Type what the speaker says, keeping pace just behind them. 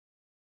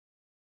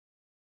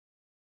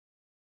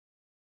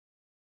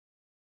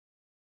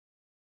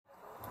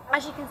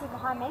As you can see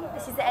behind me,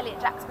 this is the Ellie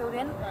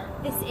building.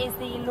 This is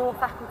the law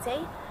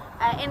faculty.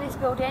 In this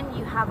building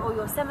you have all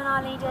your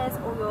seminar leaders,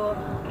 all your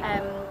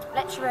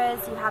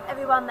lecturers, you have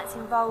everyone that's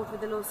involved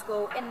with the law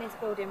school in this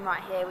building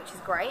right here, which is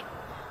great.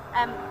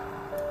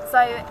 So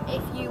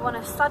if you want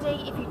to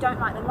study, if you don't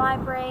like the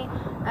library,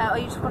 or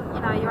you just want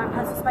your own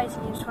personal space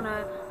and you just want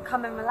to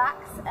come and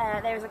relax,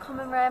 there is a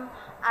common room,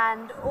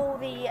 and all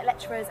the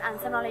lecturers and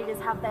seminar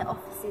leaders have their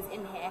offices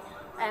in here.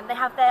 They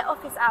have their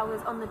office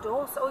hours on the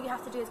door, so all you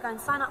have to do is go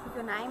and sign up with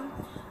your name,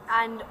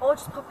 or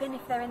just pop in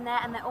if they're in there,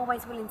 and they're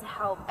always willing to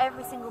help.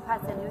 Every single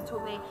person who's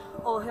taught me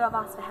or who I've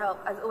asked for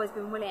help has always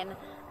been willing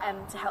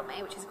to help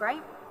me, which is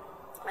great.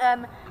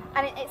 And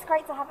it's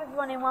great to have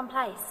everyone in one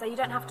place, so you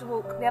don't have to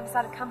walk the other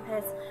side of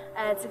campus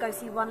to go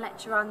see one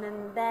lecturer and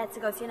then there to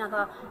go see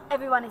another.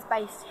 Everyone is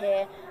based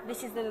here.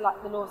 This is the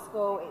law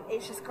school.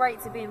 It's just great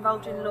to be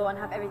involved in law and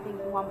have everything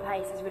in one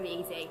place. It's really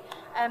easy.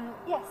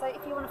 Yeah, so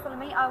if you want to follow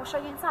me, I will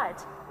show you inside.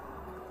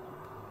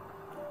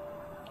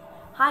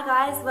 Hi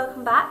guys,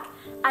 welcome back.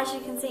 As you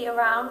can see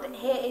around,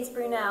 here is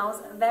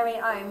Brunel's very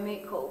own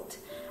Moot Court.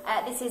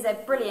 This is a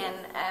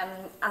brilliant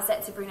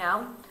asset to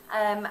Brunel,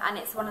 and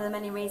it's one of the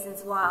many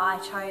reasons why I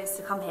chose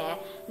to come here.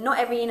 Not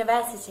every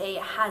university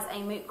has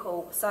a Moot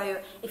Court, so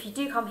if you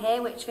do come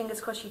here, which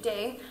fingers crossed you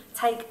do,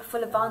 take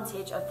full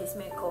advantage of this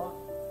Moot Court.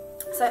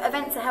 So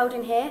events are held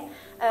in here,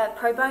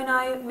 pro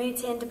bono,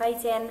 mooting,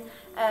 debating,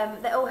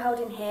 they're all held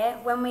in here.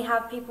 When we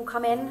have people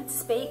come in to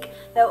speak,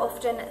 they'll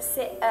often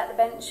sit at the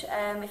bench,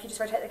 if you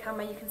just rotate the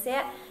camera you can see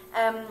it,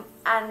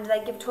 and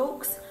they give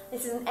talks.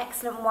 This is an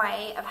excellent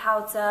way of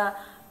how to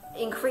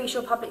increase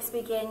your public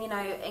speaking,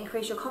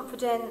 increase your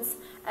confidence,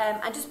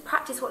 and just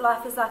practice what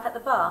life is like at the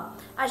bar.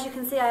 As you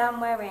can see, I am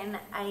wearing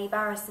a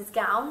barrister's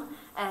gown,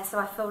 so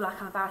I feel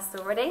like I'm a barrister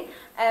already.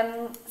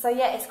 So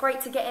yeah, it's great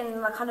to get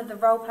in kind of the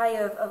role play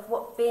of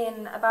what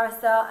being a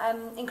barrister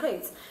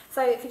includes.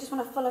 So if you just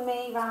want to follow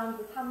me around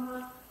the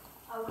camera,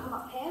 I'll come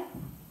up here.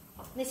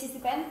 This is the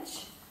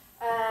bench.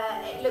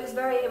 It looks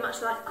very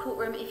much like a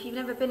courtroom. If you've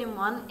never been in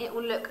one, it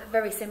will look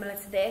very similar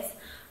to this.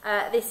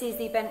 This is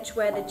the bench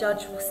where the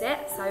judge will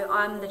sit, so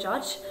I'm the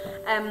judge,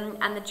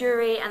 and the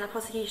jury and the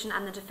prosecution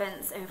and the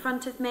defence are in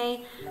front of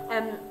me.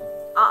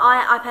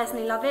 I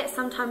personally love it.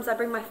 Sometimes I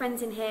bring my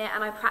friends in here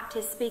and I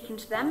practice speaking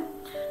to them.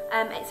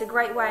 It's a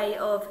great way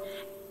of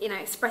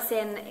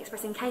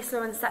expressing case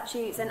law and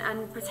statutes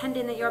and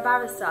pretending that you're a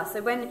barrister.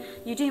 So when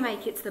you do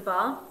make it to the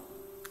bar,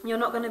 you're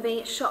not going to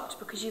be shocked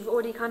because you've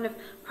already kind of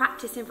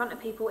practiced in front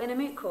of people in a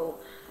moot court.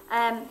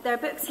 There are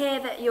books here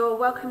that you're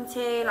welcome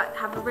to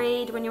have a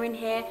read when you're in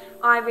here.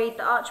 I read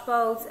the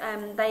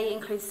Archbolds. They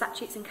include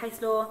statutes and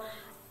case law.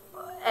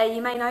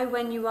 You may know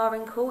when you are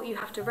in court you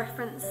have to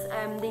reference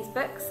these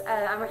books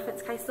and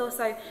reference case law,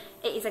 so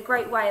it is a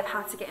great way of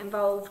how to get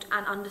involved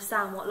and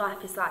understand what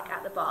life is like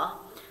at the bar.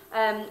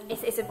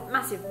 It's a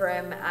massive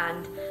room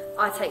and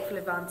I take full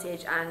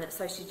advantage, and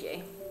so should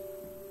you.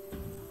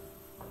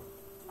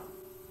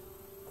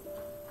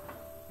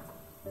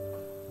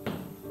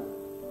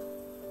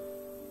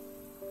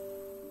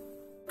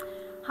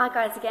 Hi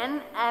guys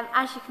again.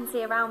 As you can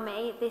see around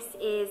me, this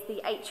is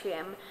the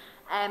atrium.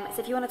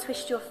 So if you want to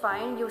twist your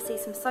phone, you'll see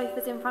some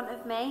sofas in front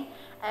of me.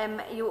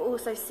 You'll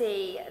also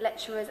see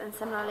lecturers and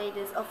seminar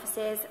leaders'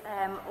 offices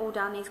all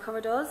down these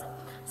corridors.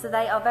 So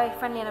they are very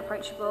friendly and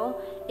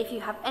approachable. If you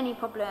have any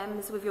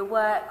problems with your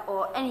work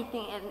or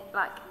anything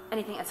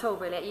anything at all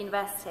really at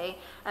university,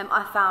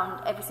 I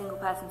found every single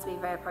person to be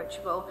very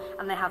approachable,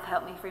 and they have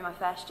helped me through my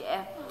first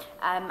year,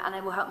 and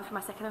they will help me through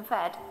my second and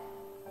third.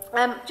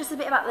 Just a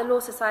bit about the Law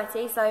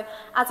Society. So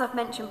as I've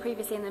mentioned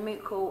previously in the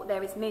Moot Court,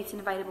 there is mooting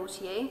available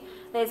to you.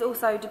 There's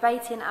also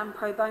debating and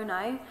pro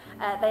bono.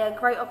 They are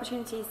great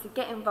opportunities to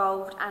get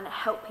involved and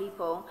help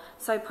people.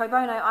 So pro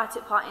bono I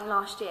took part in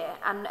last year,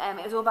 and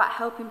it was all about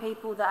helping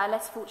people that are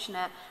less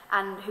fortunate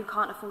and who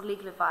can't afford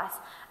legal advice.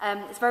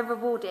 It's very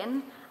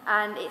rewarding,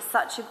 and it's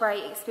such a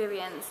great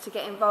experience to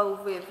get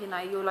involved with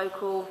your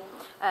local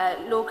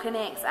law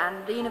clinics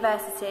and the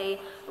university.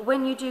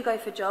 When you do go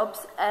for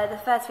jobs, the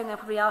first thing they'll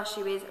probably ask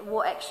you is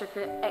what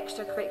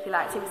extracurricular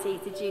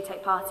activities did you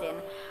take part in.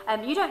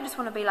 You don't just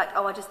want to be like,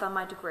 oh, I just done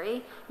my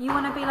degree. You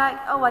want to be like,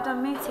 oh, I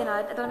done mooting,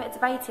 I done a bit of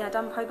debating, I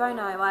done pro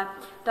bono, I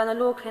done a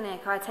law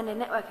clinic, I attended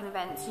networking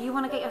events. You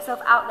want to get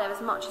yourself out there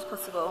as much as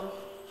possible.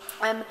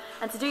 And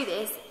to do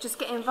this, just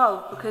get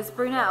involved, because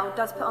Brunel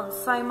does put on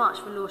so much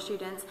for law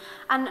students,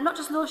 and not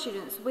just law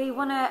students. We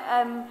want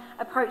to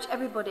approach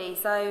everybody.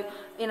 So,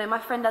 my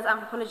friend does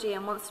anthropology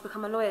and wants to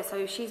become a lawyer,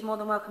 so she's more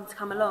than welcome to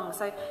come along.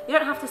 So you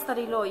don't have to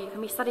study law, you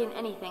can be studying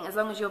anything as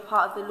long as you're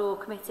part of the law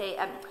committee,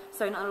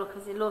 sorry, not law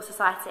committee, law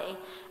society.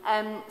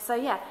 So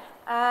yeah,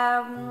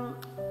 I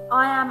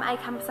am a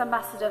campus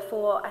ambassador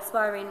for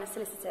aspiring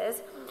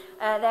solicitors.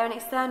 They're an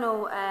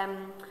external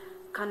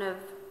kind of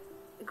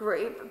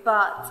group,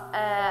 but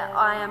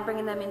I am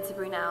bringing them into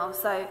Brunel.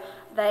 So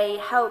they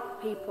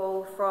help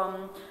people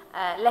from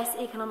less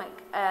economic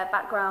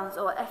backgrounds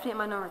or ethnic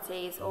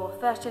minorities or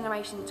first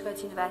generation to go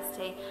to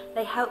university.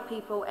 They help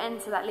people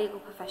enter that legal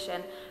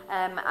profession,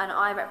 and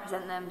I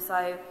represent them.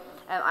 So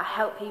I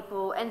help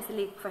people enter the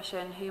legal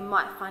profession who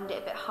might find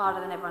it a bit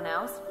harder than everyone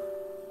else.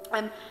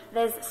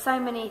 There's so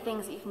many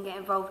things that you can get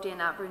involved in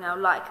at Brunel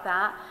like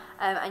that,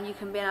 and you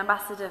can be an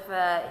ambassador for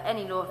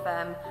any law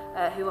firm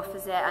who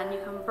offers it, and you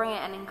can bring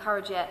it and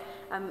encourage it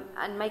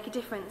and make a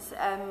difference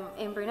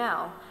in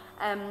Brunel.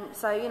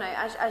 So, you know,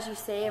 as you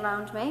see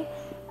around me,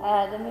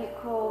 the Moot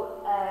Court,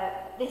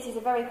 this is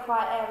a very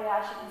quiet area.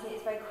 As you can see,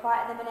 it's very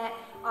quiet at the minute.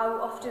 I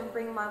will often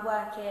bring my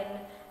work in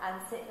and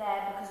sit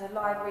there because the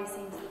library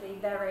seems to be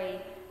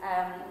very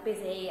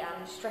busy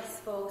and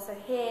stressful. So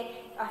here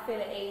I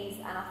feel at ease,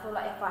 and I feel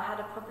like if I had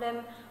a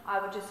problem, I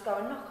would just go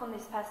and knock on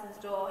this person's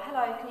door.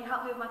 Hello, can you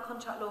help me with my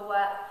contract law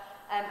work?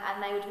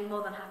 And they would be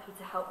more than happy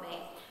to help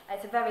me.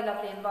 It's a very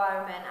lovely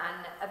environment,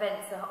 and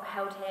events are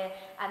held here,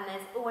 and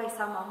there's always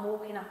someone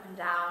walking up and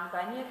down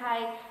going, "You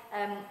okay?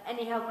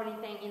 Any help or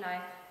anything?" You know,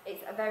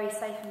 it's a very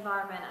safe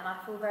environment, and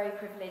I feel very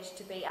privileged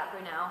to be at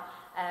Brunel.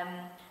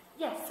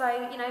 Yeah, so,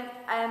 you know,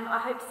 I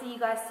hope to see you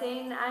guys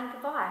soon, and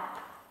goodbye.